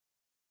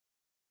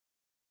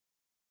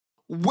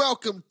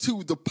Welcome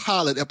to the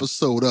pilot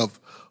episode of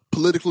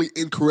Politically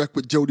Incorrect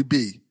with Jody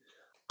B.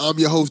 I'm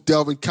your host,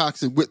 Delvin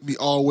Cox, and with me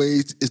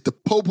always is the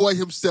po' boy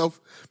himself,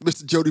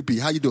 Mr. Jody B.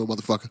 How you doing,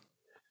 motherfucker?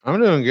 I'm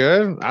doing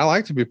good. I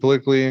like to be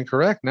politically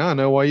incorrect. Now I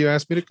know why you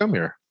asked me to come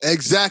here.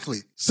 Exactly.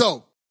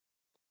 So,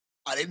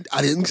 I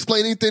didn't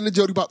explain anything to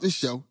Jody about this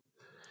show,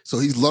 so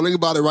he's learning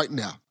about it right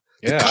now.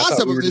 Yeah, the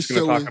concept we were just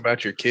going to talk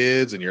about your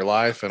kids and your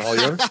life and all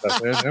your other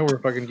stuff. Man. Now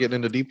we're fucking getting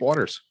into deep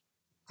waters.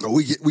 Oh,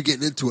 we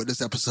getting into it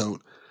this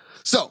episode.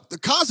 So, the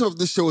concept of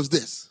this show is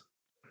this.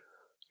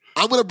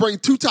 I'm going to bring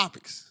two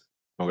topics.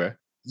 Okay.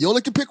 You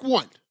only can pick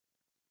one.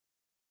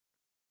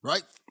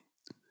 Right?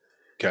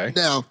 Okay.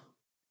 Now,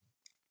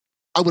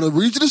 I'm going to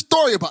read you the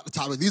story about the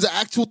topic. These are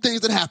actual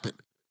things that happened.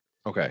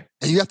 Okay.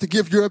 And you have to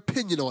give your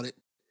opinion on it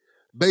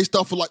based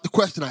off of like the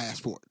question I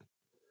asked for it.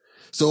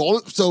 So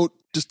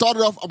to start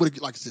it off, I'm going to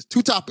get, like I said,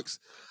 two topics.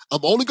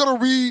 I'm only going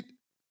to read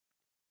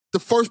the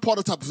first part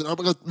of the topic. And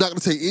I'm not going to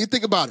tell you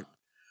anything about it.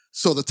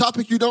 So the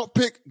topic you don't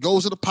pick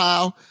goes in the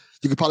pile.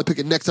 You can probably pick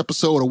it next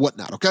episode or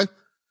whatnot, okay?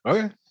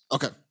 Okay.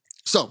 Okay.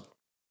 So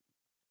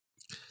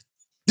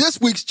this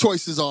week's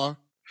choices are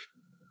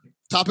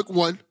topic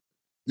one.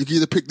 You can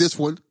either pick this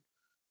one.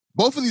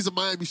 Both of these are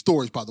Miami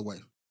stories, by the way.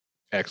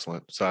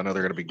 Excellent. So I know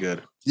they're going to be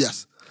good.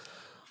 Yes.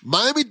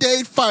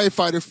 Miami-Dade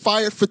firefighter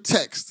fired for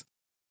text.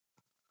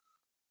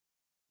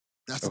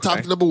 That's the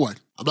topic number one.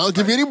 I'm not going to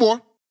give you any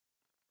more.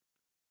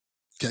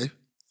 Okay.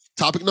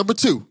 Topic number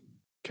two.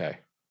 Okay.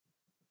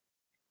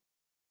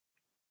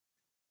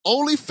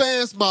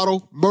 OnlyFans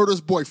model murders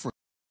boyfriend.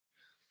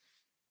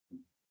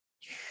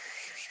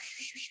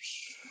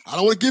 I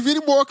don't want to give you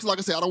any more because, like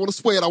I said, I don't want to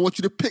sway it. I want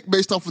you to pick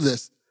based off of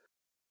this.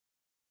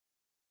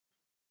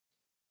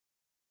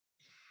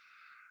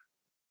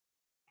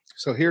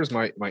 So here's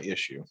my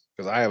issue,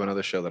 because I have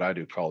another show that I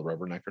do called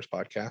Rubberneckers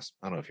Podcast.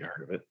 I don't know if you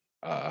heard of it.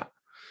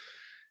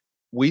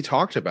 We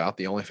talked about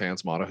the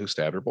OnlyFans model who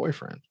stabbed her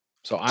boyfriend.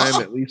 So I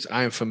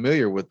am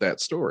familiar with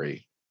that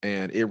story,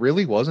 and it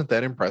really wasn't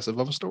that impressive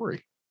of a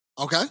story.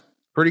 Okay.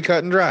 Pretty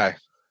cut and dry.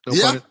 No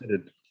pun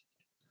intended.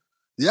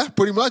 Yeah,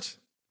 pretty much.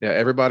 Yeah,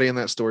 everybody in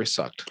that story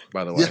sucked,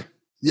 by the way. Yeah.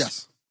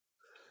 Yes.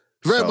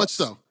 Very much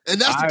so.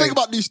 And that's the thing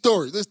about these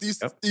stories.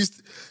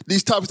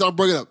 These topics I'm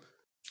bringing up.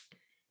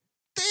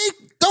 They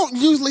don't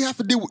usually have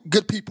to deal with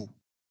good people.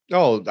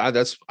 Oh,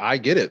 I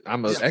get it.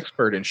 I'm an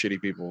expert in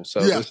shitty people, so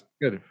this is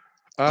good.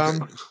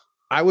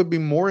 I would be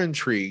more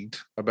intrigued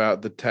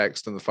about the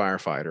text and the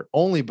firefighter,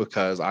 only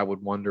because I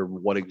would wonder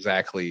what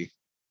exactly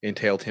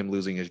entailed him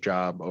losing his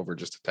job over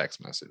just a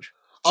text message.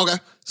 Okay,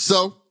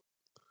 so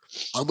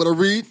I'm going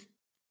to read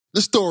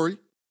the story.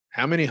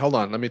 How many? Hold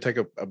on, let me take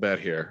a bet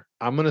here.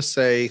 I'm going to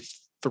say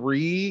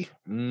three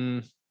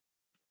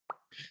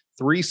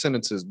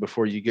sentences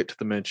before you get to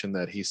the mention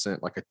that he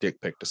sent like a dick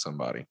pic to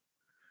somebody.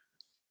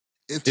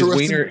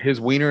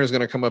 His wiener is going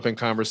to come up in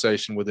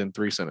conversation within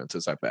 3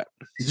 sentences, I bet.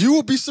 You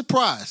will be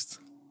surprised.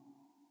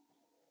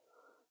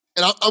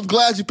 And I'm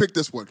glad you picked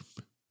this one.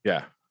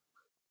 Yeah.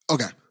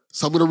 Okay,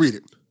 so I'm going to read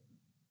it.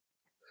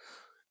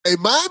 A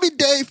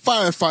Miami-Dade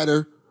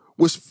firefighter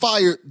was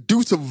fired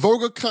due to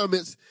vulgar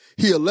comments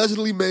he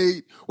allegedly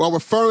made while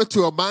referring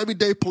to a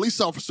Miami-Dade police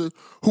officer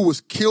who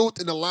was killed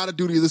in the line of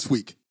duty this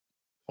week.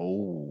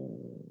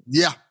 Oh.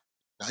 Yeah.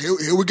 Now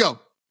here we go.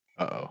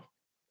 Uh-oh.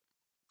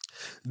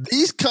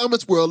 These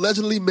comments were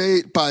allegedly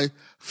made by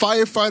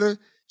firefighter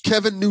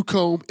Kevin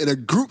Newcomb in a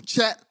group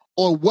chat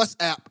on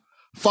WhatsApp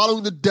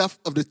following the death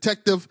of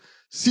Detective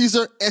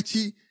Cesar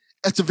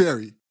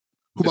Echeverry,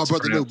 who my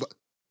brother knew.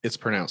 It's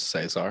pronounced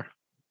Cesar.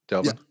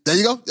 Delvin. Yeah, there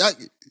you go.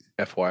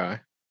 FYI.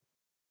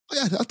 Oh,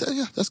 yeah,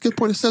 that's a good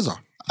point. It's Cesar.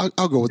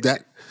 I'll go with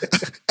that.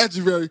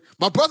 Echeverry.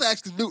 My brother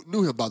actually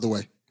knew him, by the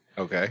way.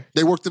 Okay.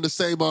 They worked in the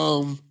same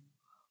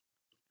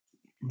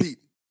beat.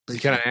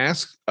 Can I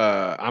ask?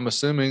 I'm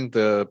assuming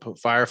the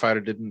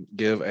firefighter didn't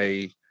give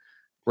a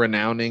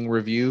renowned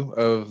review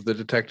of the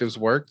detective's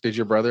work. Did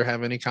your brother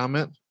have any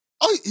comment?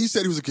 Oh, he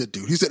said he was a good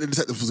dude. He said the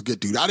detective was a good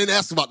dude. I didn't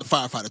ask about the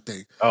firefighter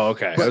thing. Oh,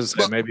 okay.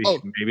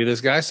 Maybe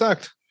this guy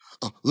sucked.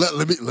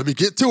 Let me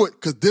get to it,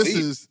 because this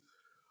is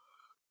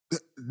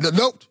the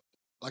note.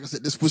 Like I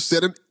said, this was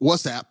said in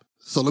WhatsApp.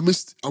 So I'm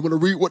going to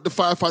read what the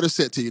firefighter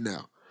said to you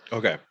now.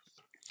 Okay.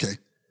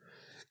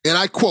 And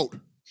I quote,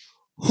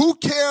 "Who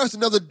cares?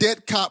 Another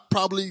dead cop,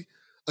 probably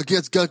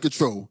against gun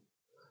control."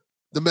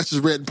 The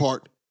message read in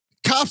part,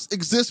 "Cops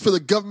exist for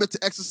the government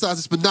to exercise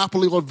its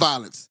monopoly on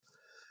violence.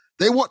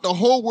 They want the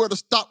whole world to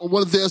stop when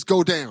one of theirs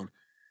go down.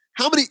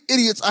 How many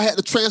idiots I had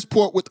to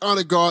transport with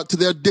honor guard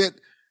their dead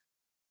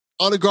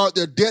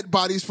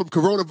bodies from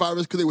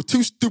coronavirus because they were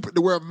too stupid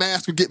to wear a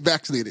mask or get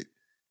vaccinated."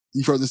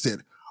 He further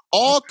said,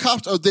 "All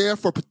cops are there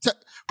for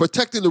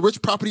protecting the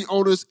rich property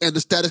owners and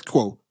the status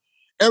quo.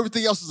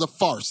 Everything else is a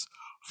farce.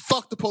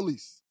 Fuck the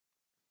police."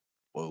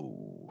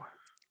 Whoa.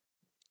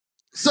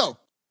 So,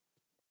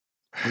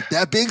 with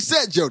that being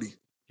said, Jody.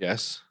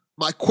 Yes.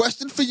 My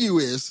question for you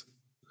is,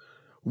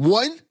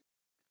 one,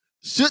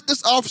 should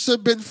this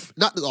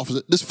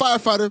firefighter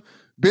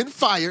been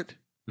fired?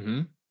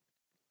 Mm-hmm.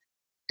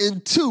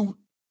 And two,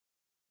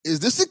 is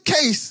this a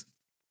case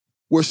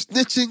where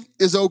snitching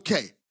is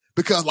okay.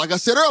 Because, like I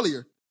said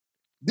earlier,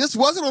 this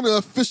wasn't on the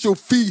official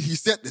feed he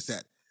sent this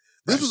at.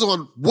 This was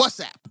on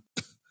WhatsApp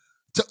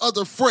to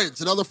other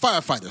friends and other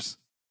firefighters.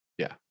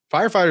 Yeah.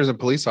 Firefighters and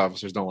police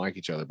officers don't like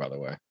each other, by the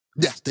way.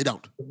 Yes, they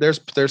don't.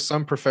 There's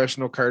some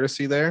professional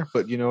courtesy there,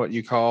 but you know what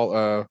you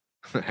call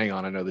hang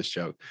on, I know this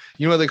joke.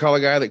 You know what they call a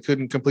guy that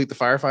couldn't complete the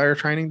firefighter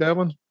training,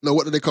 Devin? No,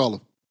 what do they call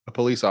him? A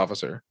police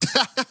officer.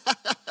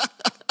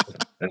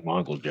 That's my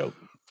uncle's joke.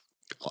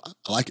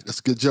 I like it. That's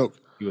a good joke.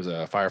 He was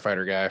a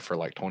firefighter guy for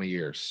like 20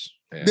 years.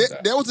 And,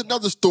 there was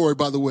another story,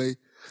 by the way,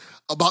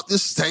 about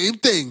this same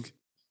thing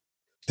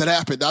that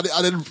happened. I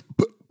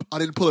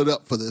didn't pull it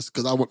up for this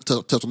because I want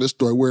to touch on this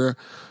story where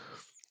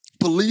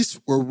police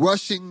were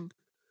rushing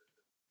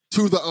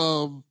to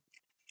the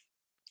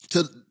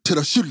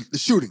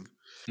shooting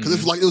because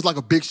it was like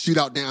a big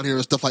shootout down here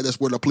and stuff like this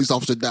where the police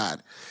officer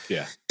died.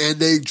 Yeah, and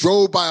they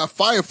drove by a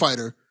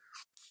firefighter,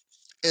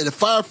 and the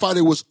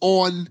firefighter was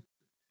on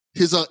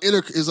his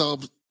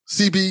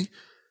CB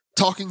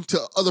talking to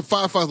other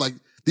firefighters like,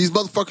 these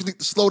motherfuckers need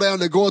to slow down.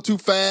 They're going too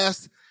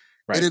fast.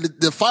 Right. And then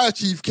the fire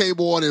chief came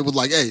on and was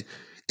like, hey,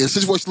 in a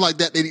situation like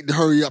that, they need to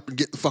hurry up and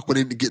get the fuck where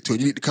they need to get to.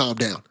 And you need to calm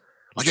down.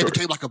 Like, it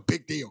became like a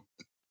big deal.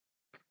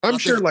 I'm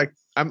sure, like,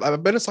 I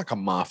bet it's like a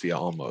mafia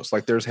almost.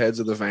 Like, there's heads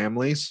of the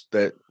families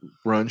that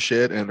run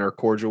shit and are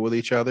cordial with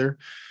each other.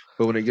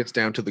 But when it gets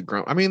down to the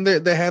ground, I mean,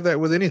 they have that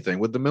with anything.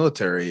 With the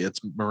military,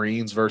 it's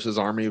Marines versus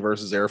Army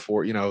versus Air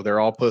Force. You know, they're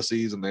all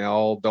pussies and they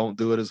all don't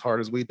do it as hard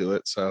as we do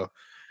it. So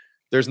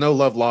there's no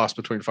love lost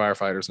between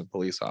firefighters and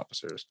police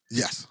officers.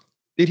 Yes.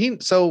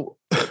 So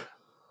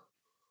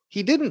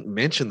he didn't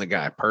mention the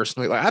guy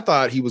personally. Like, I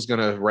thought he was going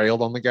to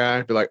rail on the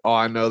guy, be like, oh,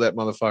 I know that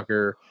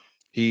motherfucker.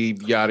 He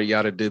yada,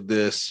 yada did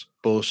this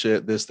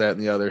bullshit, this, that,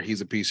 and the other. He's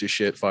a piece of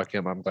shit. Fuck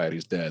him. I'm glad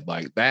he's dead.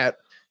 Like, that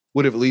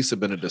would have at least have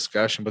been a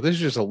discussion. But this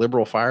is just a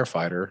liberal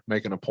firefighter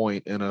making a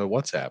point in a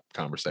WhatsApp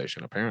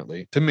conversation,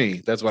 apparently. To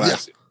me, that's what I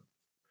see.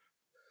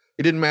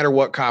 It didn't matter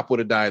what cop would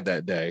have died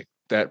that day.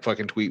 That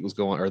fucking tweet was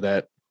going, or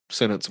that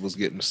sentence was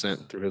getting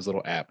sent through his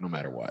little app no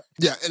matter what.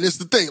 Yeah, and it's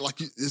the thing. Like,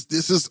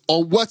 this is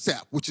on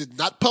WhatsApp, which is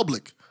not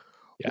public.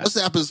 Yeah.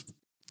 WhatsApp is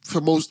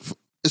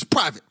it's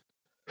private.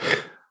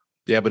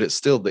 Yeah, but it's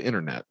still the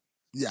internet.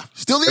 Yeah,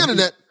 still the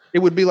internet. It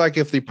would be like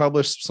if they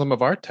published some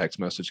of our text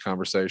message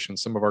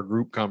conversations, some of our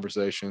group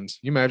conversations.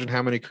 You imagine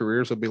how many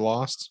careers would be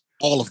lost?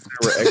 All of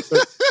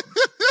them.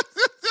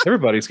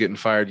 Everybody's getting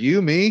fired.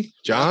 You, me,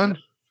 John.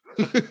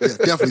 Yeah,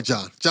 definitely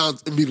John.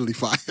 John's immediately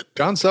fired.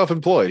 John's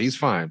self-employed. He's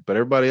fine. But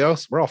everybody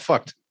else, we're all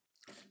fucked.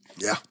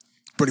 Yeah,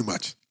 pretty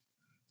much.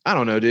 I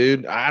don't know,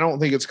 dude. I don't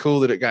think it's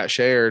cool that it got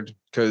shared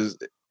because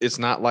it's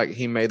not like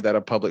he made that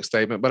a public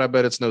statement, but I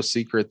bet it's no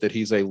secret that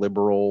he's a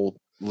liberal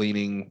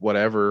leaning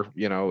whatever,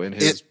 you know, in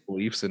his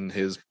beliefs and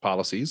his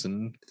policies.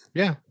 And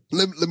yeah.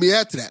 Let me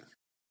add to that.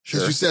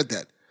 Sure. Since you said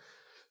that.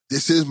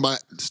 This is my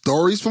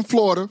stories from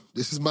Florida.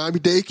 This is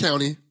Miami-Dade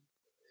County.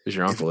 It's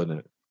your uncle, isn't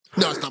it?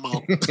 No, it's not my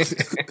uncle.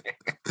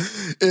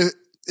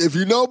 if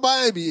you know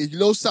Miami and you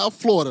know South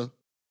Florida,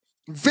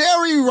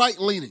 very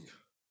right-leaning.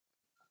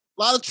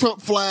 A lot of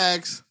Trump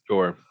flags.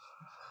 Sure.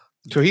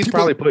 So he's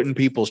probably putting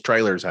people's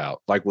trailers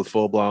out, like with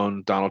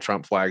full-blown Donald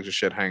Trump flags and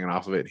shit hanging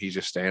off of it. He's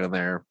just standing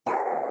there,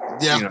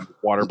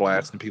 water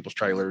blasting people's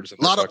trailers. A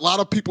lot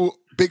of people,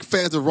 big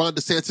fans of Ron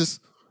DeSantis.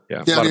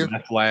 Yeah, a lot of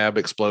meth lab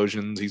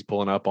explosions he's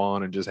pulling up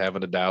on and just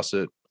having to douse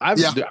it. I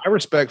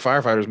respect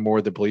firefighters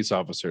more than police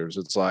officers.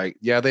 It's like,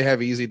 yeah, they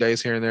have easy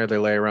days here and there. They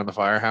lay around the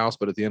firehouse,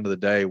 but at the end of the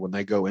day, when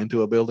they go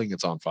into a building,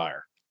 it's on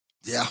fire.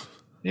 Yeah.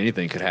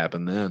 Anything could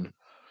happen then.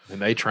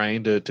 And they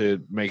train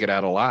to make it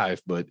out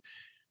alive, but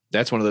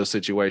that's one of those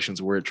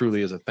situations where it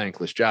truly is a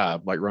thankless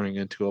job, like running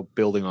into a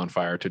building on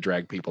fire to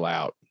drag people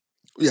out.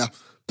 Yeah.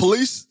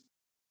 Police,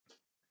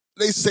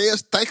 they say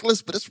it's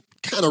thankless, but it's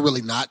kind of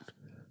really not.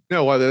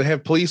 No, well, they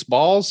have police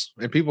balls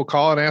and people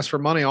call and ask for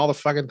money all the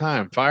fucking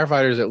time.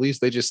 Firefighters, at least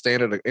they just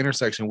stand at an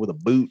intersection with a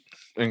boot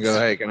and go,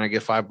 hey, can I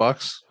get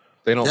 $5?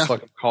 They don't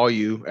fucking call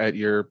you at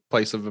your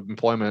place of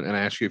employment and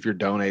ask you if you're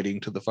donating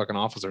to the fucking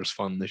officers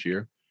fund this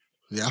year.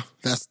 Yeah,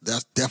 that's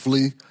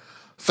definitely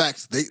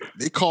facts.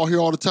 They call here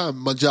all the time.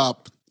 My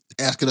job,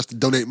 asking us to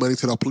donate money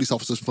to our police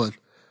officers fund.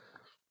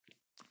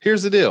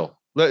 Here's the deal.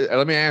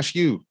 Let me ask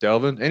you,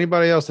 Delvin.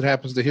 Anybody else that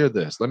happens to hear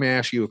this, let me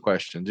ask you a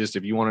question. Just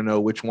if you want to know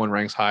which one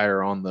ranks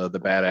higher on the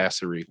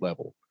badassery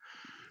level,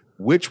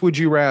 which would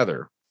you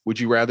rather?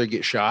 Would you rather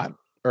get shot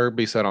or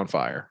be set on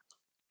fire?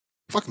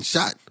 Fucking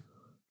shot.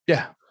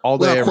 Yeah, all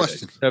day, every day,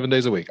 7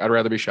 days a week. I'd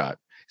rather be shot.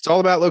 It's all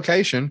about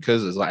location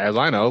because, as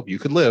I know, you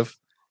could live,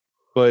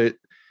 but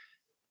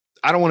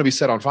I don't want to be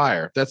set on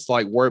fire. That's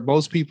like where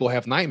most people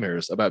have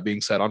nightmares about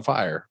being set on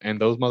fire. And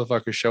those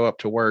motherfuckers show up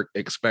to work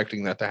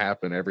expecting that to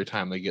happen every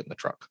time they get in the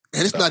truck.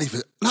 And it's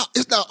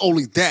it's not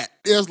only that.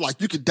 There's like,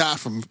 you could die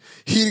from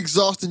heat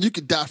exhaustion. You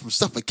could die from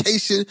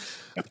suffocation.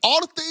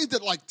 All the things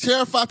that like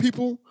terrify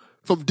people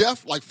from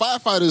death, like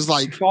firefighters,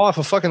 like you fall off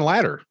a fucking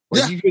ladder.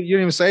 Like Yeah. you didn't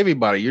even save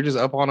anybody. You're just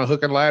up on a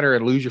hook and ladder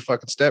and lose your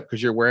fucking step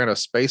because you're wearing a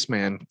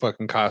spaceman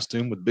fucking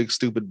costume with big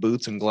stupid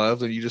boots and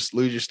gloves, and you just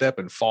lose your step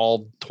and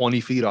fall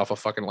 20 feet off a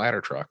fucking ladder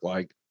truck.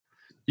 Like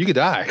you could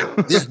die.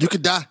 Yeah, you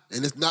could die.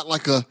 And it's not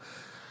like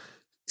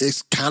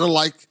it's kind of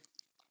like,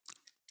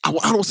 I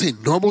don't say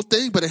normal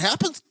thing, but it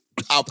happens.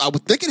 I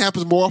would think it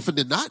happens more often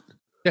than not.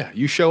 Yeah,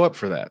 you show up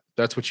for that.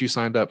 That's what you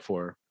signed up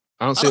for.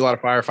 I don't see a lot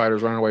of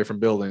firefighters running away from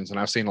buildings, and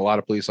I've seen a lot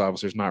of police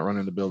officers not run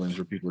into buildings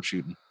where people are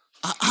shooting.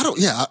 I don't.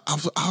 Yeah,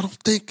 I don't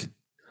think.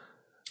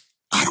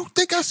 I don't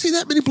think I see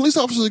that many police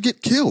officers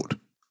get killed.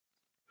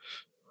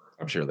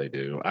 I'm sure they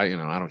do. I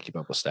don't keep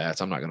up with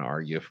stats. I'm not going to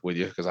argue with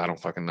you because I don't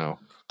fucking know.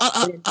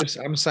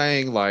 I'm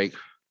saying, like,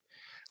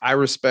 I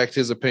respect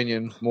his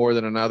opinion more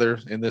than another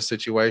in this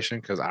situation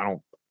because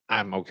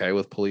I'm okay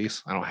with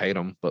police. I don't hate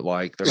them, but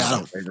like, they're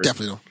not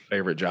my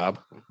favorite job.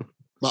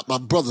 My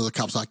brother's a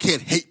cop, so I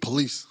can't hate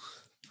police.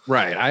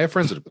 Right. I have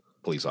friends that are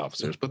police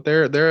officers, but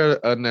they're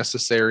a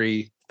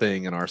necessary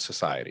thing in our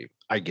society.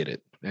 I get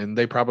it. And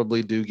they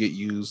probably do get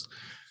used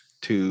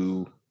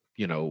to,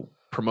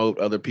 promote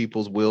other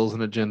people's wills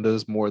and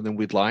agendas more than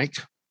we'd like.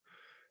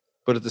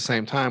 But at the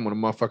same time, when a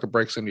motherfucker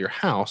breaks into your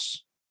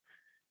house,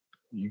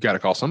 you got to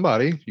call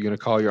somebody. You're going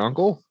to call your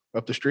uncle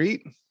up the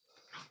street.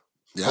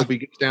 Yeah. Hope he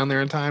gets down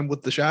there in time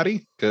with the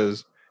shotty.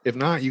 Because if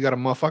not, you got a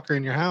motherfucker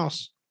in your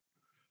house.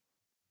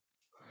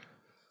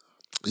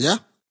 Yeah.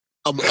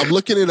 I'm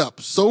looking it up.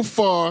 So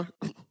far,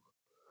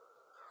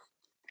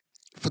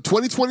 for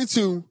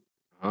 2022,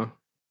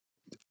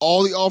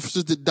 all the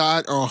officers that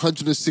died are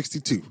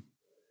 162.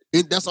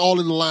 And that's all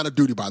in the line of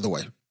duty, by the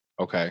way.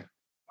 Okay.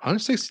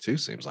 162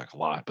 seems like a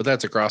lot, but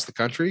that's across the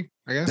country,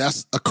 I guess?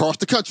 That's across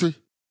the country.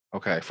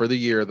 Okay. For the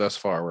year thus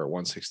far, we're at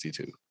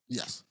 162.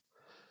 Yes.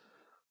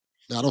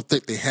 Now, I don't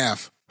think they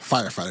have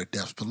firefighter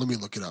deaths, but let me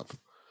look it up.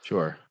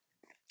 Sure.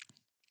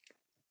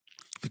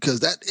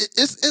 Because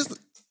it's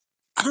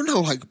I don't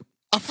know, like,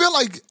 I feel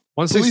like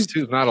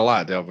 162 is not a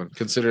lot, Delvin,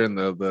 considering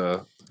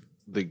the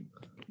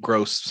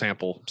gross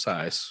sample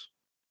size.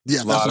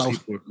 Yeah, a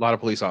lot of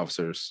police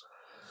officers.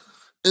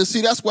 And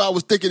see, that's why I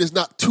was thinking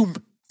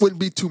wouldn't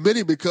be too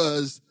many,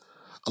 because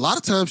a lot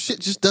of times shit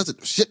just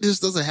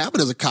doesn't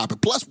happen as a cop.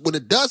 And plus, when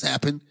it does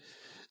happen,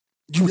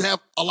 you have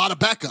a lot of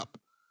backup.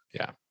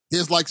 Yeah.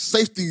 There's like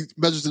safety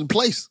measures in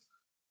place.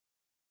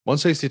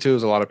 162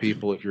 is a lot of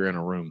people if you're in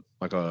a room,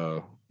 like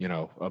a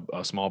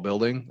small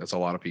building. That's a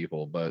lot of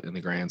people, but in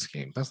the grand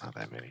scheme, that's not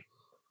that many.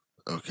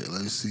 Okay,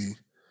 let me see.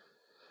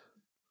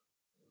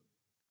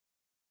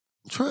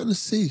 I'm trying to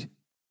see.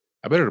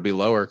 I bet it'll be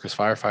lower because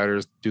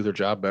firefighters do their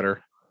job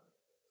better.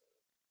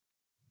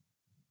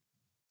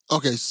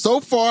 Okay, so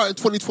far in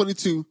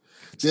 2022,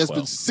 there's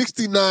been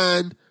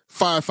 69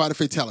 firefighter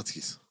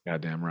fatalities.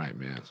 Goddamn right,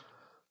 man.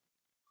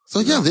 So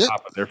yeah, they're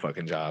top of their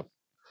fucking job.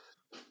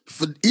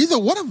 For either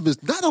one of them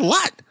is not a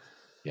lot.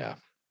 Yeah.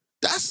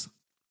 That's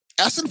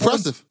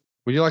impressive.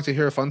 Would you like to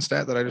hear a fun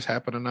stat that I just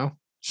happen to know?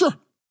 Sure.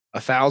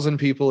 1,000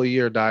 people a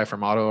year die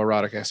from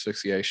autoerotic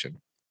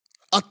asphyxiation.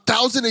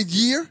 1,000 a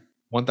year?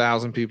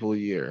 1,000 people a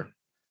year.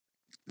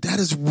 That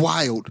is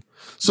wild.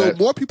 So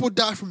more people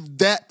die from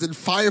that than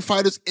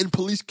firefighters and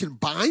police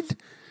combined?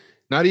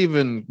 Not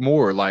even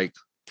more, like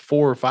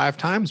 4 or 5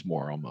 times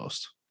more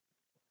almost.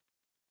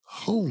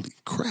 Holy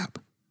crap.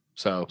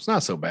 So it's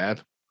not so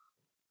bad.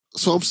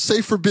 So I'm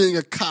safer being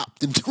a cop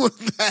than doing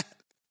that.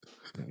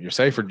 You're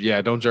safer.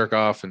 Yeah, don't jerk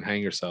off and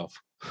hang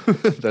yourself.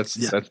 That's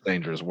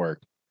dangerous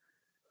work.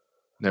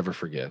 Never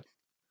forget.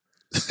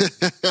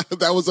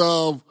 That was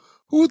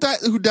who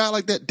died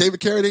like that? David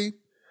Carradine?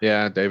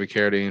 Yeah, David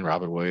Carradine,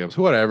 Robin Williams,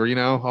 whatever,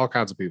 all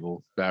kinds of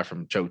people die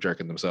from choke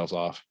jerking themselves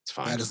off. It's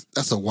fine.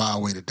 That's a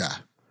wild way to die.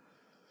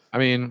 I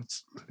mean,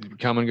 you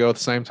come and go at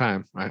the same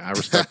time. I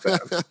respect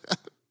that.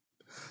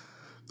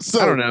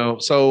 So, I don't know.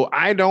 So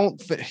I don't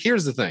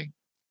here's the thing.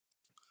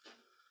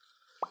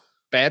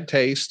 Bad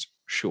taste,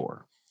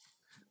 sure.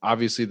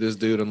 Obviously, this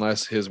dude,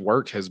 unless his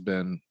work has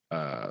been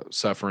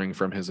suffering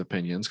from his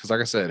opinions, because like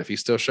I said, if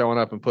he's still showing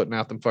up and putting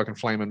out them fucking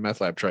flaming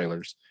meth lab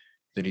trailers,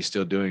 then he's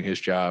still doing his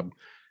job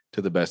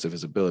to the best of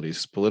his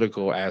abilities.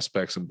 Political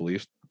aspects and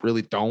beliefs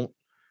really don't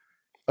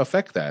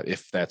affect that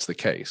if that's the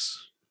case.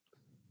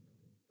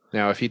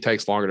 Now, if he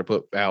takes longer to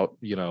put out,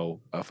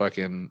 a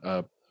fucking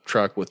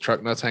truck with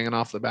truck nuts hanging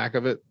off the back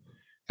of it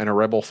and a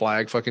rebel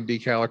flag fucking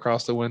decal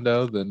across the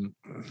window, then,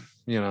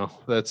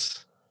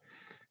 that's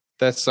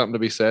something to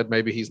be said.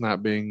 Maybe he's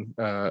not being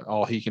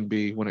all he can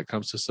be when it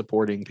comes to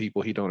supporting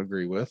people he don't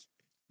agree with.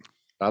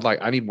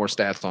 I need more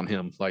stats on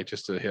him, like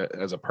just to hit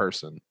as a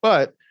person,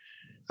 but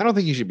I don't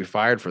think he should be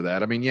fired for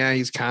that. I mean, yeah,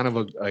 he's kind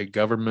of a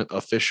government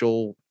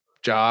official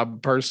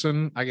job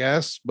person, I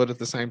guess, but at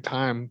the same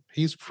time,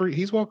 he's free.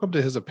 He's welcome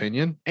to his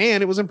opinion,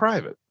 and it was in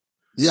private.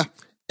 Yeah,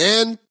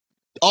 and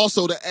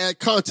also to add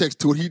context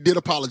to it, he did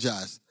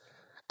apologize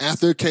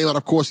after it came out.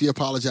 Of course, he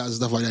apologized and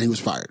stuff like that. He was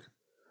fired.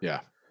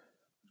 Yeah.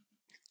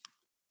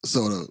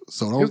 So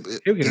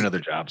he'll get another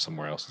job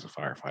somewhere else as a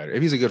firefighter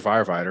if he's a good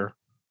firefighter.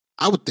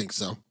 I would think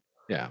so.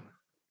 Yeah.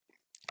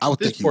 I would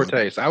think poor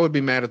taste. I would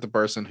be mad at the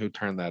person who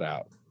turned that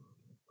out.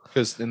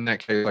 Because in that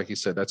case, like you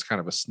said, that's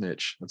kind of a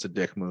snitch. That's a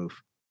dick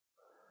move.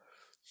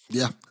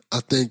 Yeah,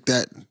 I think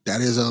that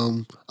is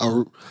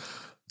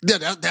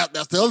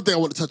that's the other thing I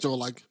want to touch on.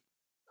 Like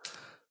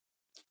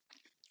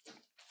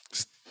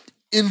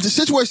in the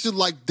situation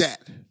like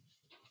that,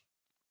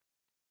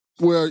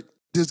 where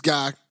this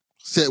guy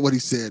said what he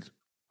said,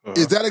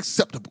 is that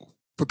acceptable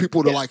for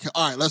people to like?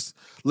 All right,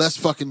 let's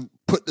fucking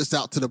put this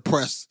out to the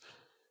press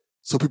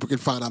so people can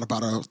find out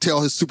about it.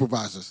 Tell his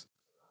supervisors.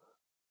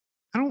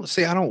 I don't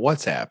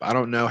WhatsApp. I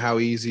don't know how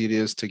easy it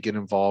is to get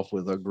involved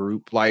with a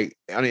group. Like,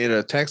 I mean, in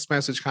a text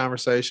message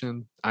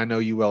conversation, I know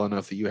you well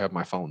enough that you have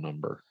my phone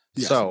number.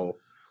 Yes. So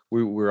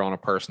we're on a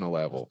personal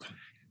level.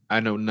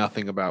 I know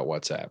nothing about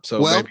WhatsApp.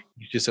 So maybe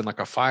you just in like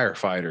a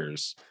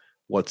firefighter's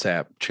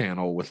WhatsApp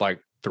channel with like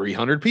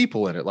 300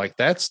 people in it. Like,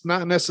 that's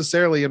not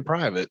necessarily in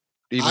private,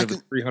 even if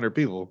it's 300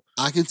 people.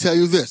 I can tell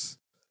you this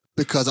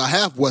because I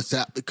have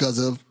WhatsApp because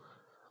of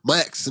my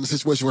ex in the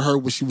situation with her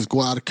when she was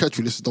going out of the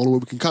country. This is the only way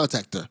we can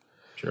contact her.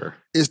 Sure.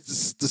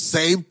 It's the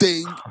same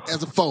thing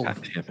as a phone.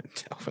 God damn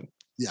it, Delvin.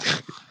 Yeah.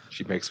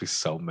 She makes me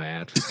so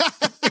mad.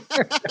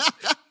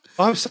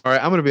 I'm sorry.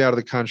 I'm going to be out of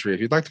the country. If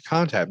you'd like to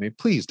contact me,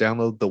 please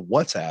download the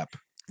WhatsApp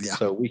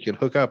so we can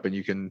hook up and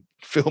you can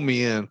fill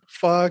me in.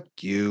 Fuck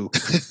you.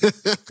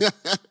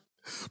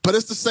 But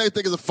it's the same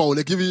thing as a phone.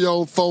 They give you your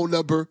own phone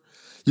number,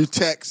 you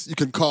text, you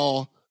can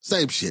call,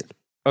 same shit.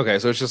 Okay,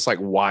 so it's just like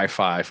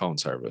Wi-Fi phone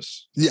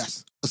service.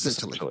 Yes,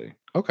 essentially.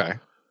 Okay.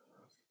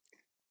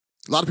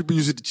 A lot of people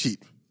use it to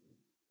cheat.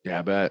 Yeah,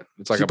 I bet.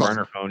 It's like a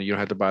burner phone. You don't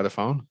have to buy the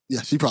phone.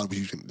 Yeah, she probably was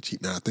using it to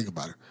cheat now I think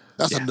about it.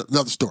 That's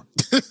another story.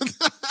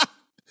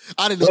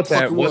 I didn't know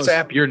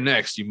WhatsApp, you're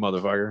next, you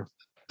motherfucker.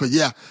 But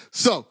yeah,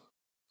 so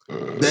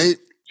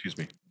excuse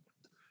me.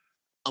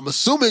 I'm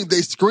assuming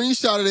they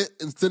screenshotted it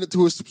and sent it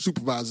to his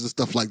supervisors and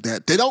stuff like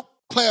that. They don't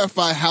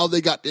clarify how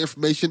they got the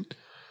information,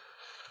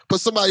 but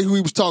somebody who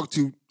he was talking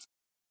to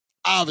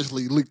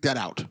obviously leaked that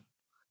out.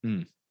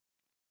 It's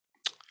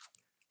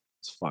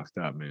fucked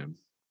up, man.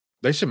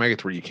 They should make it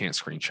to where you can't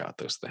screenshot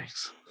those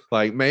things.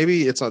 Like,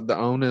 maybe it's the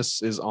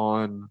onus is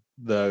on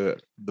the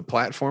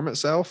platform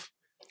itself.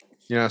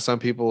 You know, some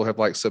people have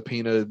like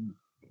subpoenaed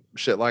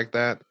shit like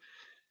that.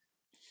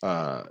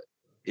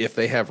 If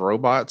they have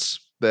robots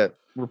that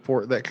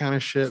report that kind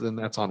of shit, then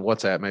that's on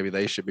WhatsApp. Maybe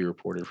they should be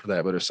reported for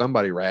that. But if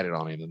somebody ratted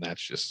on him, then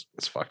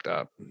it's fucked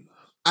up.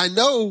 I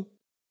know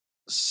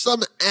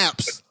some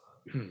apps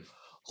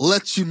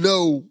let you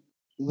know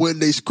when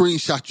they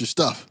screenshot your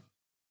stuff.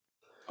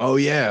 Oh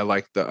yeah,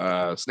 like the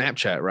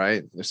Snapchat,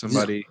 right? If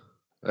somebody,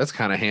 that's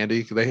kind of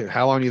handy.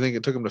 How long do you think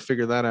it took them to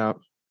figure that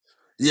out?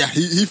 Yeah,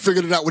 he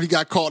figured it out when he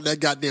got caught in that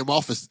goddamn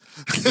office.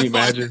 Can you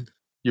imagine?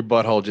 Your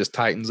butthole just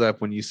tightens up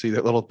when you see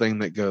that little thing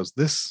that goes,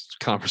 this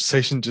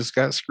conversation just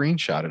got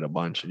screenshotted a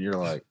bunch. And you're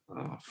like,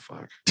 oh,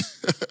 fuck.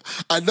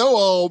 I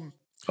know.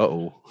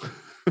 Uh-oh.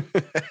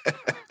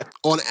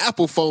 On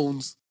Apple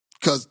phones,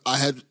 because I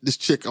had this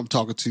chick I'm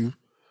talking to,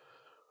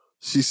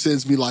 she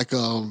sends me like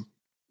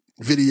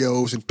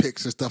videos and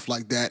pics and stuff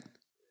like that.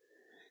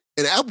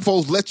 And Apple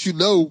phones let you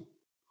know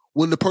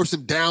when the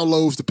person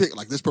downloads the pic.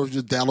 Like, this person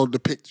just downloaded the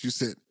pic you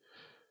sent.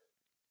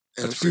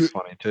 And that's pretty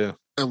funny too.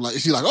 I'm like,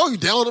 she's like, oh, you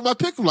downloaded my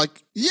pic? I'm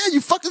like, yeah,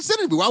 you fucking sent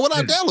it to me. Why would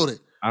I download it?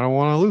 I don't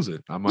want to lose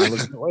it. I might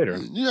look at it later.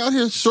 You're out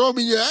here showing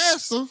me your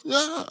ass. So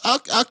yeah,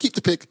 I'll keep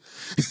the pic.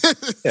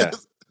 Yeah,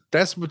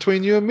 that's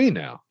between you and me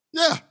now.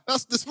 Yeah,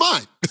 that's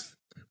mine.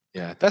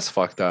 Yeah, that's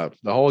fucked up.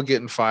 The whole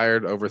getting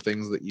fired over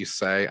things that you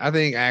say. I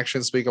think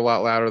actions speak a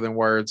lot louder than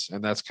words,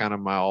 and that's kind of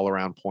my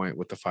all-around point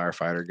with the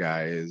firefighter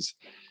guy is,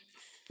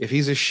 if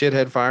he's a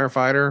shithead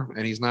firefighter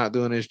and he's not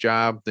doing his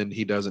job, then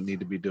he doesn't need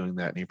to be doing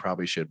that, and he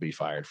probably should be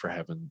fired for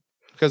having,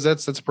 because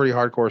that's a pretty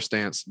hardcore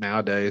stance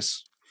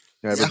nowadays.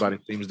 Everybody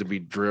seems to be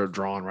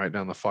drawn right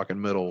down the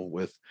fucking middle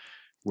with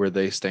where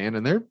they stand,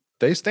 and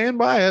they stand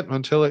by it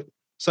until it's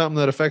something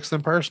that affects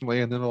them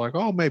personally, and then they're like,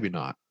 oh, maybe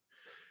not.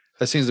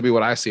 That seems to be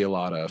what I see a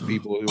lot of,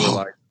 people who are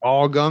like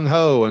all gung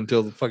ho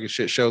until the fucking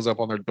shit shows up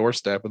on their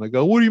doorstep, and they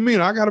go, what do you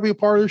mean? I got to be a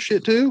part of this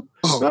shit too?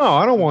 No,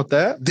 I don't want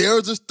that.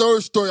 There's this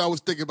third story I was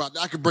thinking about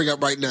that I can bring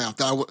up right now.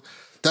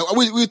 That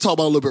we talk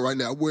about a little bit right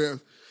now, where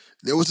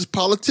there was this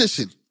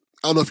politician,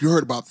 I don't know if you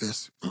heard about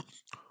this,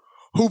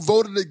 who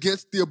voted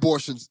against the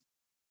abortions,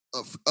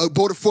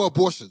 voted for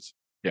abortions.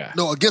 Yeah.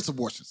 No, against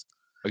abortions.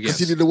 Against.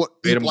 He didn't want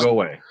made them go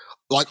away.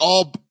 Like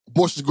all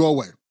abortions go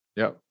away.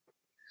 Yep.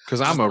 Because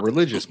I'm a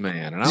religious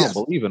man and I don't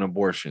believe in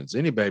abortions.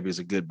 Any baby is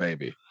a good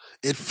baby.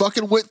 It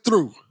fucking went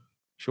through.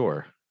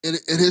 Sure. In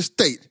his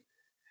state.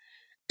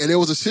 And there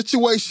was a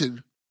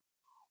situation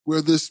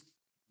where this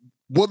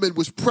woman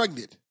was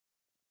pregnant.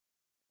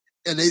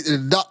 And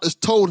the doctors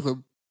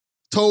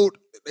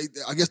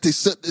I guess they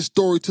sent this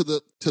story to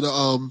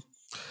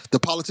the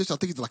politician. I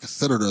think he's like a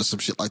senator or some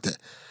shit like that.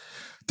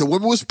 The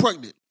woman was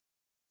pregnant.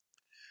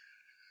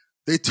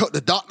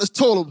 The doctors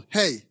told him,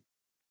 hey,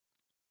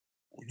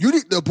 you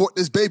need to abort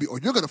this baby or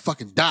you're going to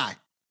fucking die.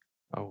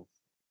 Oh.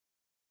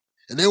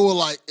 And they were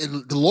like,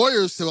 and the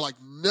lawyers, they were like,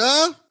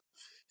 nah,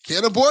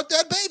 can't abort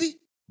that baby.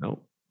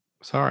 Nope.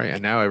 Sorry.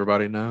 And now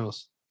everybody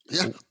knows.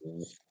 Yeah.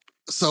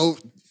 So,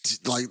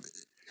 like,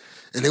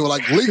 and they were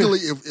like, legally,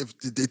 if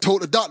they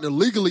told the doctor,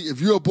 legally,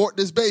 if you abort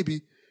this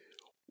baby,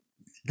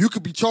 you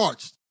could be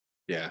charged.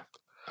 Yeah.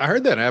 I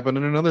heard that happen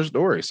in another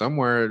story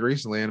somewhere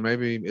recently, and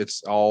maybe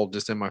it's all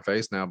just in my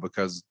face now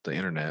because of the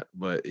internet.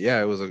 But yeah,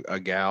 it was a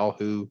gal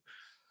who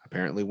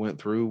apparently went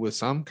through with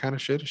some kind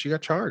of shit and she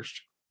got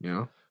charged, you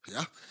know?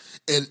 Yeah.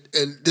 And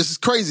this is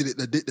crazy.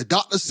 The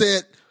doctor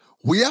said,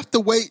 we have to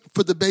wait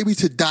for the baby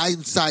to die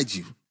inside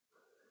you.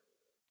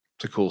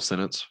 It's a cool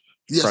sentence.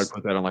 Yes. Probably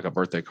put that on like a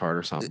birthday card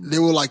or something. They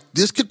were like,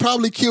 this could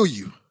probably kill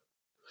you,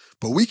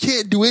 but we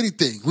can't do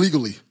anything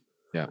legally.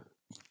 Yeah.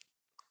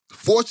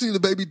 Fortunately, the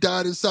baby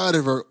died inside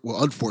of her.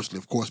 Well, unfortunately,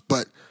 of course,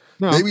 but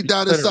No, baby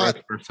died you said it inside. right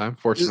the first time,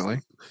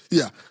 fortunately.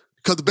 Yeah.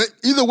 Because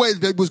either way, the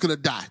baby was going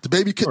to die. The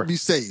baby couldn't be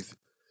saved.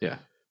 Yeah.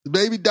 The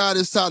baby died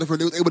inside of her.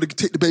 They were able to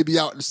take the baby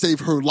out and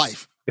save her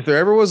life. If there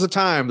ever was a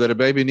time that a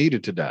baby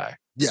needed to die,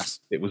 yes,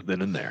 it was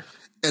then and there.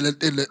 And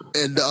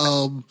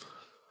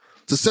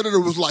the senator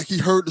was like, he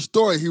heard the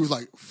story. He was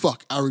like,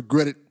 fuck, I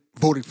regretted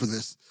voting for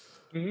this.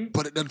 Mm-hmm.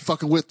 But it doesn't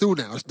fucking went through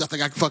now. There's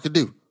nothing I can fucking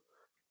do.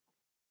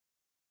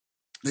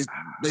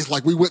 They's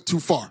like, we went too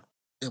far.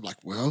 And I'm like,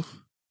 well,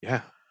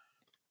 yeah,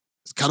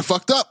 it's kind of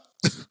fucked up.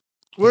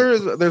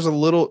 There's a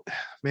little,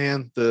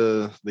 man,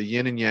 the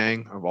yin and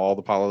yang of all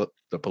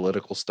the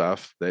political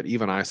stuff that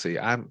even I see.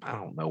 I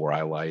don't know where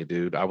I lie,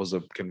 dude. I was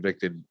a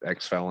convicted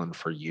ex-felon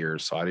for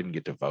years, so I didn't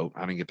get to vote.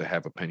 I didn't get to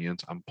have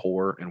opinions. I'm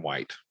poor and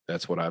white.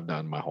 That's what I've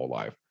done my whole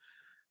life.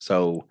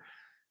 So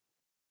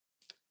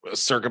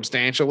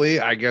circumstantially,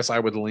 I guess I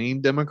would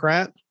lean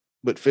Democrat,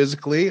 but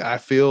physically, I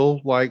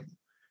feel like,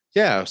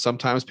 yeah,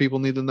 sometimes people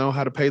need to know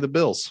how to pay the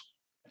bills.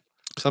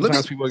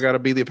 Sometimes people got to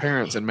be the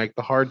parents and make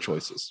the hard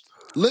choices.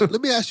 Let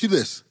me ask you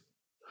this.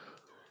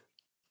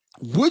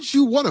 Would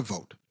you want to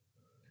vote?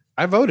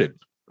 I voted.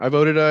 I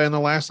voted in the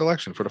last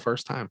election for the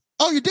first time.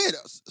 Oh, you did?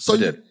 So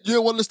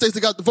you're one of the states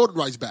that got the voting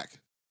rights back?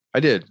 I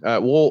did.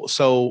 Well,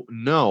 so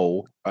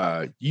no,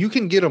 you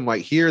can get them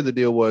like here. The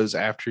deal was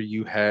after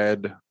you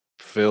had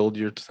filled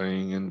your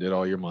thing and did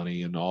all your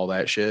money and all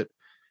that shit.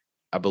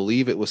 I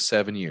believe it was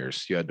 7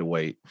 years you had to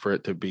wait for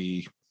it to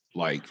be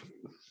like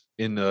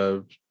in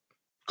the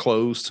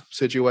closed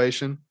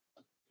situation.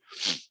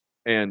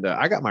 And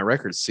I got my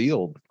record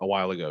sealed a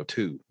while ago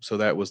too. So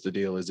that was the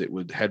deal, is it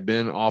had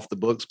been off the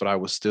books, but I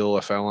was still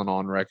a felon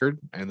on record.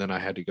 And then I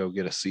had to go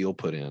get a seal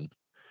put in.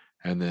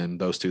 And then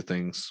those two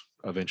things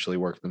eventually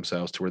worked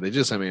themselves to where they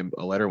just sent me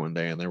a letter one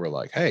day and they were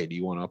like, hey, do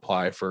you want to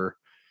apply for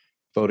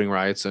voting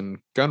rights and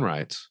gun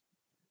rights?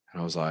 And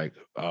I was like,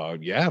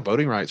 yeah,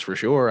 voting rights for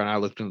sure. And I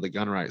looked into the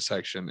gun rights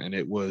section and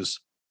it was,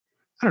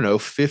 I don't know,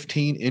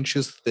 15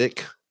 inches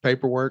thick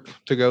paperwork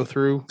to go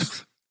through.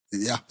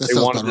 Yeah, that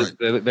sounds about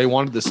right. They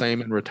wanted the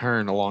same in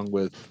return, along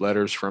with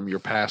letters from your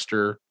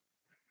pastor,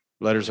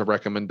 letters of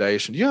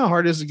recommendation. Do you know how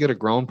hard it is to get a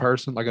grown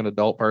person, like an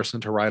adult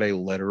person, to write a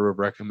letter of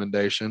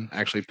recommendation,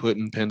 actually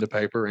putting pen to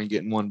paper and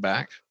getting one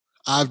back?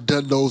 I've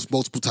done those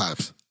multiple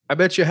times. I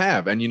bet you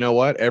have. And you know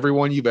what?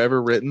 Everyone you've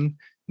ever written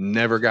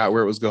never got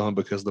where it was going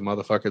because the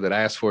motherfucker that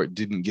asked for it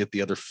didn't get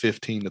the other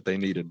 15 that they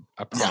needed.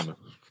 I promise.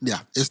 Yeah.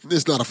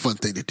 It's not a fun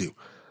thing to do.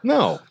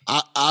 No.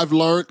 I've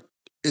learned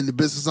in the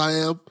business I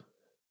am,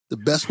 the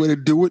best way to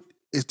do it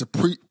is to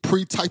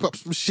pre-type up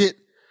some shit.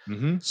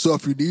 Mm-hmm. So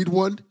if you need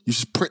one, you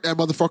just print that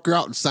motherfucker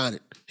out and sign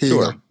it. Here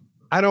you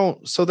go.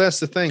 So that's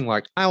the thing.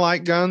 Like, I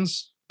like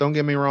guns. Don't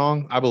get me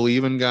wrong. I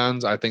believe in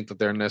guns. I think that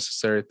they're a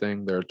necessary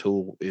thing. They're a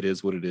tool. It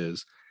is what it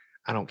is.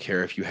 I don't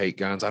care if you hate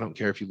guns. I don't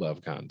care if you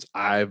love guns.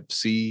 I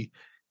see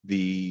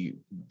the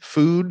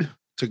food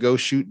to go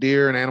shoot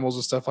deer and animals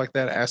and stuff like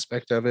that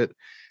aspect of it.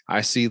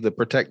 I see the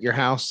protect your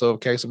house, so in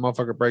case a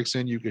motherfucker breaks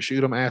in, you can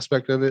shoot them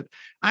aspect of it.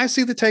 I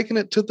see the taking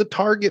it to the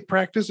target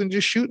practice and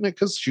just shooting it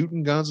because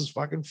shooting guns is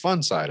fucking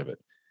fun side of it.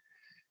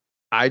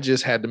 I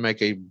just had to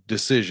make a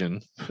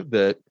decision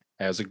that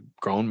as a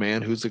grown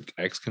man who's an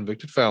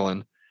ex-convicted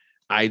felon,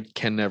 I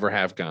can never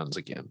have guns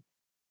again.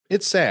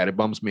 It's sad. It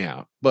bums me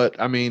out. But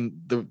I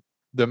mean, the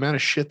amount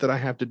of shit that I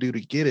have to do to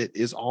get it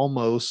is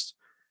almost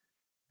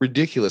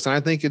ridiculous. And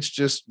I think it's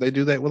just, they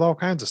do that with all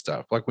kinds of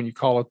stuff. Like when you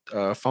call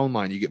a phone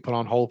line, you get put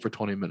on hold for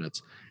 20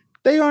 minutes.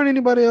 They aren't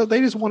anybody else. They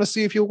just want to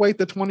see if you'll wait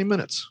the 20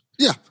 minutes.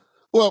 Yeah.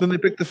 Well, then they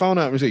pick the phone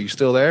up and say, you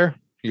still there?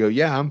 You go,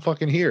 yeah, I'm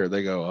fucking here.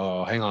 They go,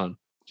 oh, hang on,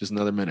 just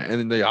another minute. And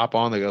then they hop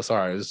on. They go,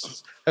 sorry,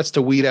 that's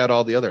to weed out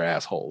all the other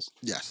assholes.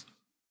 Yes.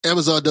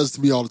 Amazon does it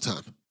to me all the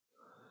time.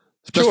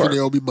 Especially when they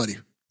owe me money.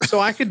 So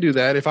I could do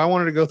that. If I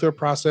wanted to go through a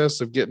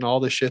process of getting all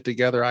this shit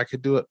together, I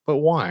could do it. But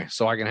why?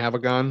 So I can have a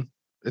gun?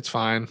 It's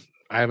fine.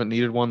 I haven't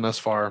needed one thus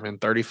far in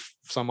 30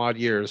 some odd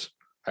years.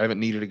 I haven't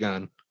needed a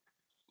gun.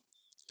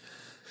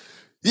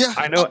 Yeah.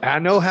 I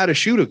know how to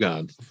shoot a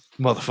gun,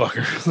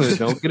 motherfucker.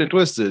 Don't get it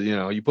twisted. You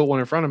know, you put one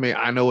in front of me,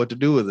 I know what to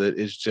do with it.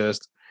 It's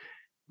just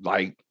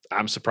like,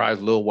 I'm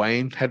surprised Lil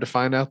Wayne had to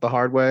find out the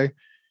hard way.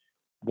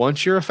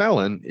 Once you're a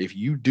felon, if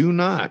you do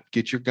not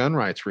get your gun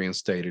rights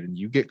reinstated and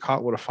you get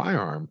caught with a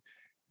firearm,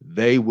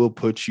 they will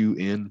put you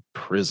in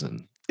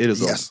prison. It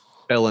is a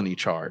felony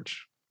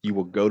charge. You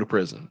will go to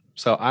prison.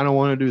 So I don't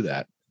want to do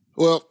that.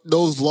 Well,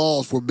 those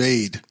laws were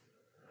made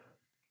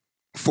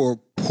for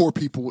poor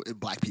people and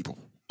black people.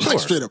 Sure. Like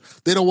straight up.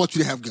 They don't want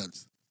you to have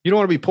guns. You don't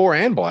want to be poor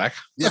and black.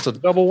 Yeah. That's a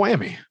double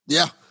whammy.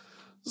 Yeah.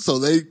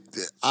 So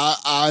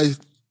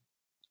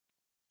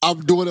I'm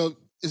doing it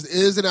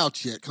isn't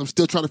out yet. I'm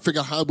still trying to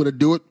figure out how I'm going to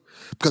do it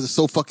because it's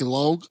so fucking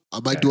long.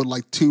 I might do it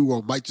like 2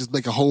 or might just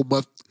make a whole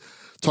month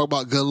talk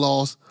about gun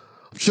laws.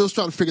 I'm still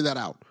trying to figure that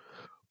out.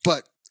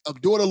 But I'm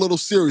doing a little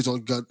series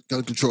on gun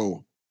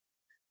control.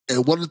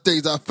 And one of the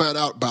things I found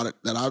out about it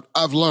that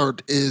I've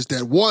learned is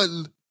that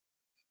one,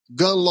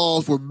 gun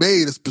laws were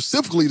made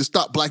specifically to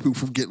stop black people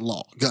from getting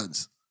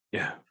guns.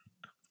 Yeah.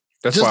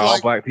 That's Just why all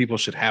like- black people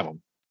should have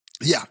them.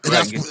 Yeah. And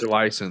Right, get your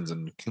license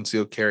and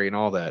concealed carry and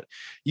all that.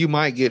 You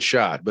might get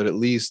shot, but at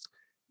least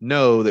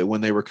know that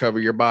when they recover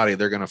your body,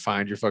 they're going to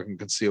find your fucking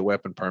concealed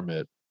weapon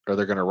permit, or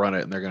they're going to run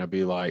it and they're going to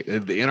be like,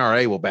 the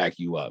NRA will back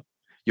you up.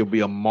 You'll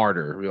be a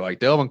martyr. Be like,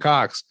 Delvin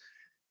Cox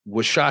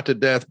was shot to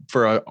death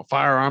for a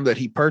firearm that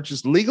he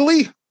purchased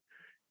legally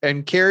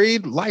and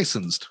carried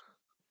licensed.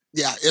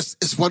 Yeah,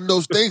 it's one of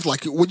those things.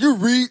 Like when you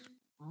read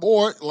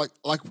more,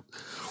 like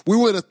we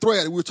were in a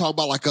thread and we were talking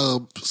about like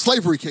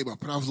slavery came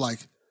up, and I was like,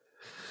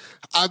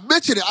 I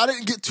mentioned it. I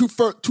didn't get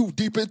too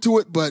deep into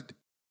it, but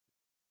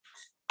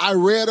I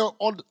read a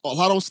lot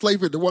on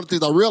slavery. And one of the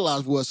things I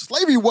realized was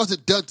slavery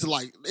wasn't done to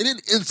it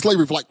didn't end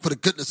slavery for the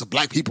goodness of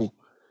black people.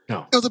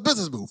 No, it was a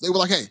business move. They were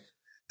like, hey,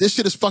 this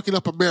shit is fucking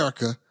up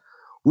America.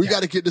 We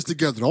got to get this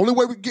together. The only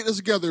way we can get this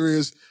together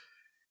is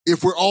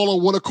if we're all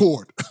on one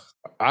accord.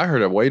 I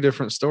heard a way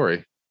different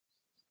story.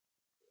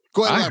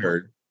 Go ahead.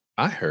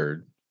 I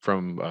heard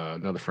from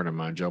another friend of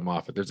mine, Joe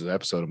Moffat. There's an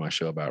episode of my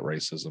show about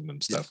racism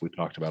and stuff. Yeah. We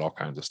talked about all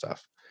kinds of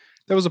stuff.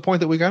 There was a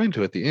point that we got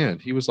into at the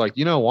end. He was like,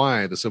 you know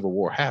why the Civil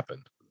War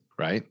happened,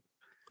 right?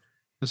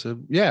 I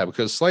said, yeah,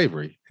 because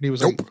slavery. And he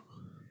was like, it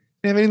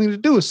didn't have anything to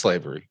do with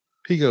slavery.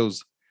 He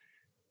goes,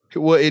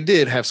 well, it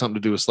did have something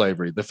to do with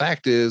slavery. The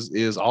fact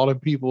is all the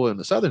people in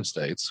the southern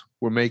states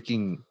were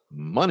making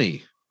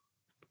money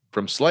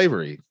from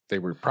slavery. They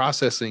were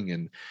processing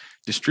and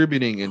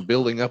distributing and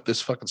building up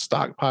this fucking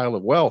stockpile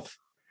of wealth.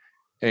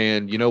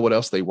 And you know what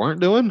else they weren't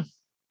doing? You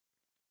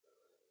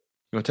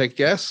want to take a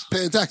guess?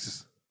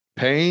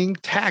 Paying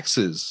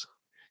taxes.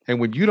 And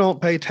when you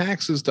don't pay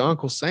taxes to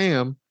Uncle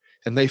Sam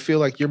and they feel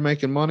like you're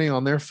making money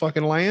on their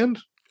fucking land,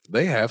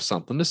 they have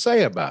something to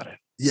say about it.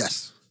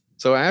 Yes.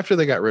 So after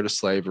they got rid of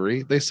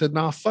slavery, they said,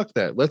 nah, fuck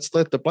that. Let's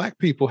let the black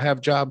people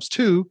have jobs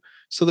too,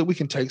 so that we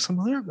can take some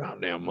of their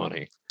goddamn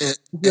money.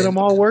 Get them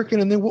all working,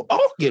 and then we'll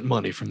all get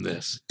money from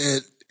this.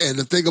 And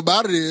the thing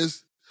about it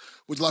is,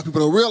 which a lot of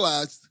people don't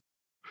realize,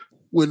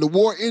 when the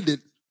war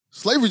ended,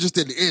 slavery just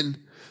didn't end.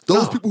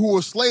 Those people who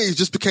were slaves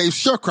just became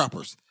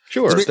sharecroppers.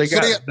 Sure. They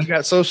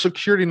got social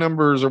security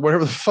numbers or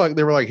whatever the fuck.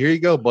 They were like, here you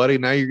go, buddy.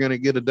 Now you're going to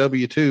get a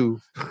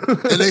W-2.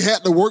 And they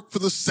had to work for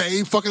the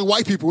same fucking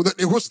white people that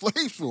they were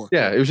slaves for.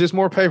 Yeah, it was just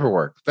more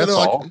paperwork. That's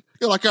all.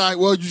 You're like, all right,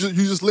 well, you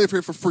just live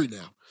here for free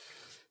now.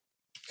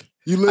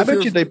 I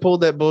bet you they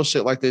pulled that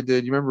bullshit like they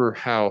did. You remember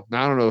how,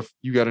 now I don't know if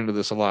you got into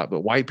this a lot, but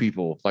white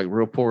people, like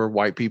real poor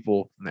white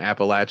people in the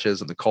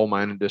Appalachians and the coal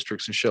mining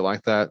districts and shit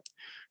like that,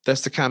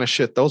 that's the kind of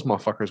shit those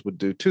motherfuckers would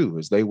do too,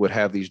 is they would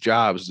have these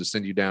jobs to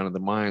send you down to the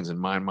mines and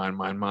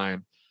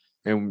mine.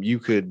 And you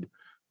could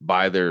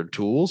buy their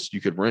tools.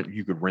 You could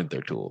rent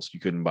their tools. You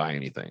couldn't buy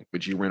anything,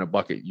 but you rent a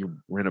bucket, you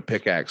rent a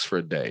pickaxe for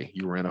a day.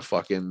 You rent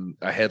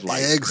a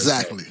headlight.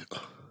 Exactly.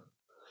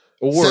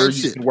 Or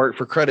you can work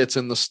for credits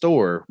in the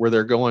store where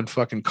they're going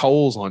fucking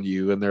coals on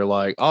you and they're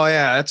like, oh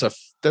yeah, that's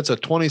a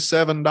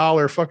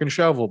 $27 fucking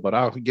shovel, but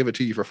I'll give it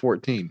to you for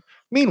 $14.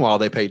 Meanwhile,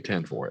 they paid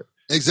 $10 for it.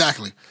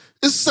 Exactly.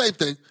 It's the same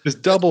thing.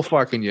 Just double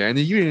fucking you. And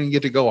then you didn't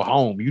get to go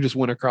home. You just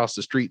went across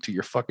the street to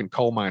your fucking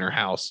coal miner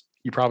house.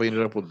 You probably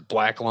ended up with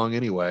black lung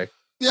anyway.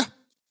 Yeah.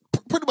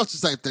 Pretty much the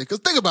same thing. Because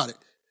think about it.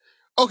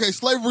 Okay,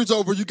 slavery's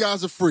over. You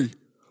guys are free.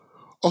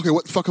 Okay,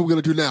 what the fuck are we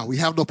going to do now? We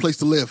have no place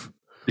to live.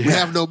 Yeah. We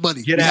have no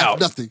money. Get out. Have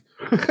nothing.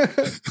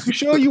 You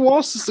sure you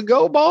want us to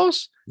go,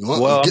 boss?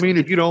 Well, I mean,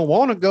 if you don't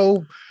want to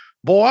go,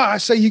 boy, I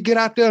say you get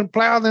out there and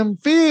plow them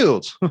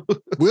fields.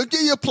 We'll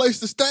give you a place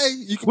to stay.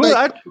 You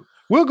can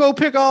we'll go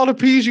pick all the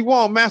peas you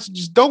want, master.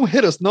 Just don't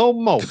hit us no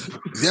more.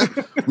 Yeah,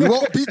 we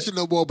won't beat you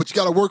no more, but you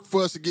got to work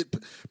for us to get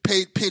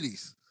paid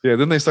pennies. Yeah,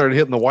 then they started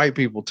hitting the white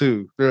people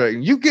too. They're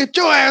like, you get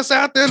your ass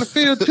out there in the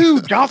field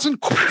too, Johnson.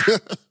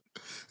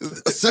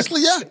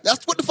 Essentially, yeah,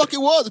 that's what the fuck it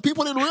was.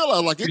 People didn't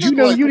realize. Like, you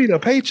know, you need a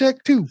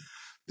paycheck too.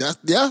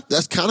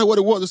 That's kind of what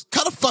it was. It's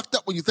kind of fucked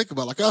up when you think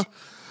about it. Like,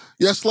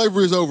 yeah,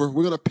 slavery is over.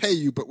 We're gonna pay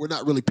you, but we're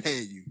not really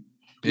paying you.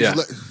 Yeah,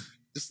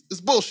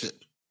 it's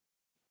bullshit.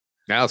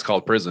 Now it's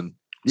called prison.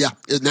 Yeah,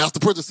 now it's the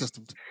prison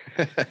system.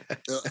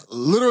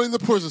 Literally the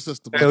prison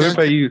system. Okay? Let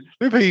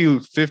me pay you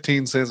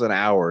 15 cents an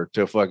hour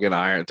to fucking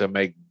iron, to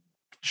make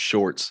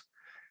shorts,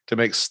 to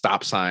make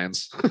stop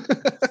signs.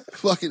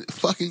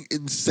 fucking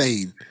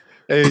insane.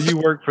 Hey, you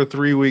work for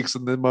 3 weeks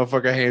and then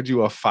motherfucker hands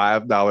you a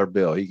 $5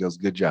 bill. He goes,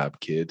 good job,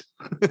 kid.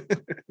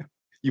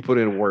 You put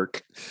in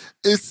work.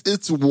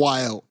 It's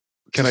wild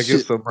Can I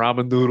get some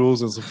ramen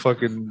noodles and some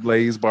fucking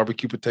Lay's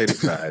barbecue potato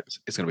fries?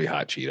 It's gonna be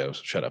hot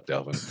Cheetos. Shut up,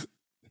 Delvin.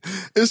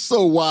 It's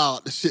so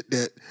wild the shit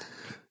that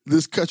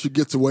this country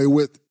gets away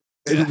with,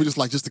 and people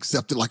just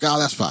accept it. Like, oh,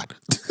 that's fine.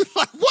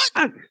 Like,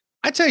 what?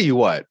 I tell you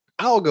what,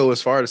 I'll go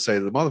as far to say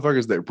the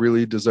motherfuckers that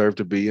really deserve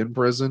to be in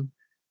prison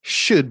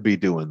should be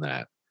doing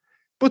that.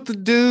 But the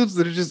dudes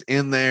that are just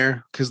in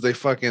there because they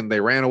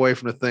ran away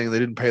from the thing, they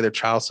didn't pay their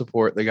child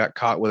support, they got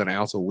caught with an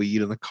ounce of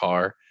weed in the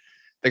car,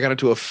 they got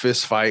into a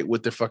fist fight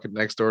with their fucking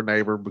next door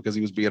neighbor because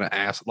he was being an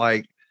ass.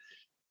 Like,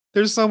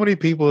 there's so many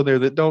people in there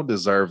that don't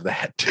deserve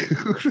that,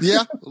 dude.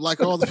 Yeah,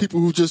 like all the people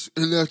who just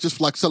in there just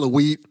like selling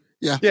weed.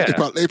 Yeah.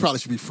 They probably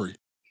should be free.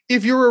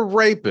 If you're a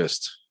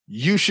rapist,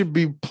 you should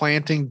be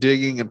planting,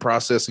 digging, and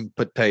processing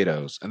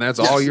potatoes. And that's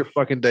all your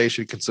fucking day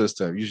should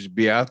consist of. You should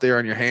be out there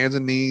on your hands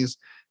and knees,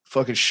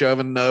 fucking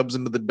shoving nubs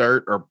into the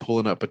dirt or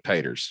pulling up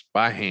potatoes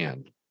by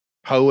hand,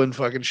 hoeing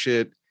fucking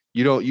shit.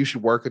 You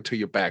should work until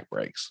your back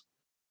breaks.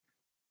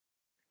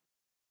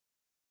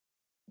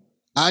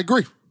 I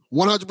agree.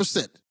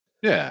 100%.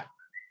 Yeah.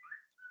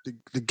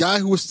 The guy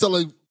who was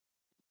selling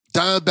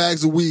dime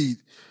bags of weed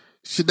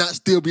should not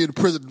still be in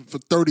prison for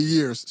 30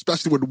 years,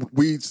 especially when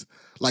weed's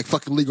like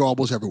fucking legal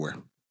almost everywhere.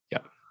 Yeah.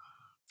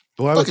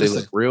 Why would they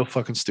look real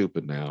fucking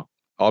stupid now?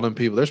 All them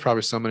people, there's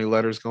probably so many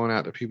letters going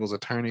out to people's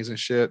attorneys and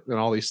shit in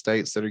all these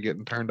states that are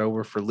getting turned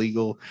over for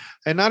legal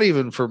and not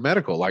even for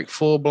medical, like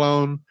full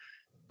blown,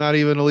 not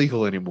even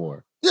illegal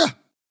anymore. Yeah.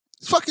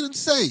 It's fucking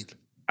insane.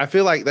 I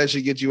feel like that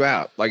should get you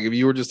out. Like if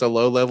you were just a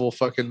low level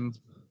fucking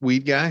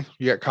weed guy,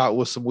 you got caught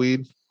with some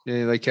weed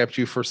and they kept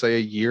you for say a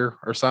year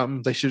or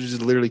something, they should have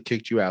just literally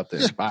kicked you out there.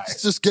 Yeah, bye.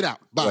 Just get out.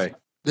 Bye. Wait.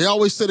 They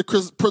always say the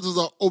prisons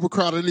are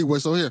overcrowded anyway.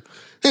 So here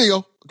you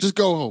go. Just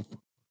go home.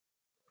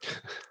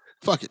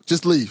 Fuck it.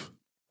 Just leave.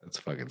 That's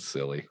fucking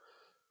silly.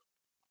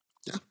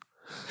 Yeah.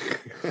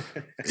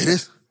 It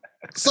is.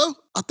 So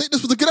I think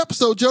this was a good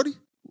episode, Jody.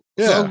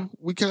 Yeah. So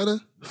we kind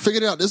of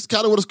figured it out. This is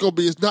kind of what it's going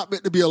to be. It's not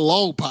meant to be a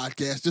long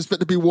podcast. Just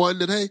meant to be one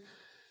that, hey,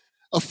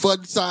 a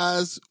fun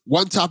size,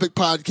 one topic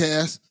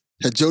podcast.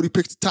 Had Jody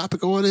pick the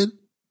topic on in,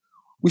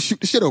 we shoot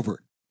the shit over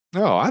it.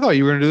 No, I thought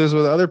you were going to do this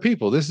with other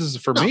people. This is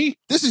for me.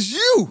 This is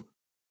you.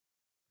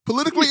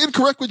 Politically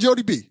incorrect with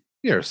Jody B.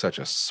 You're such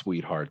a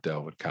sweetheart,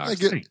 Delvin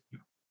Cox.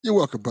 You're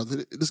welcome,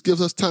 brother. This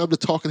gives us time to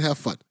talk and have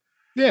fun.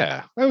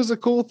 Yeah, that was a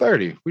cool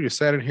 30. We just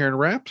sat in here and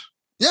rapped.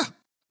 Yeah,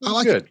 I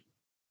like it.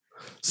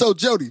 So,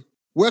 Jody,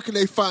 where can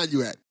they find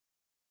you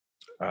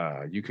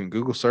at? You can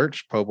Google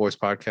search Po Boys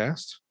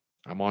Podcast.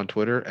 I'm on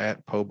Twitter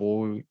at Po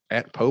Boy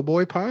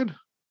Pod.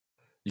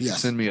 You can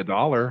send me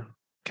 $1,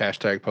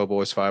 hashtag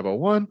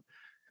PoBoys501.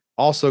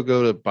 Also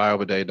go to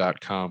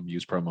biobidet.com,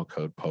 use promo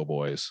code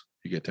PoBoys.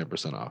 You get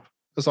 10% off.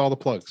 That's all the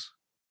plugs.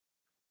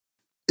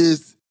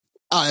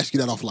 I'll ask you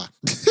that offline.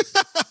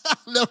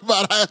 Never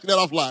mind, I'll ask you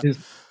that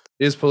offline.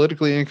 Is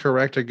Politically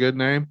Incorrect a good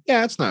name?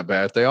 Yeah, it's not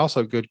bad. They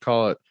also could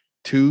call it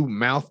Two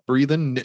Mouth Breathing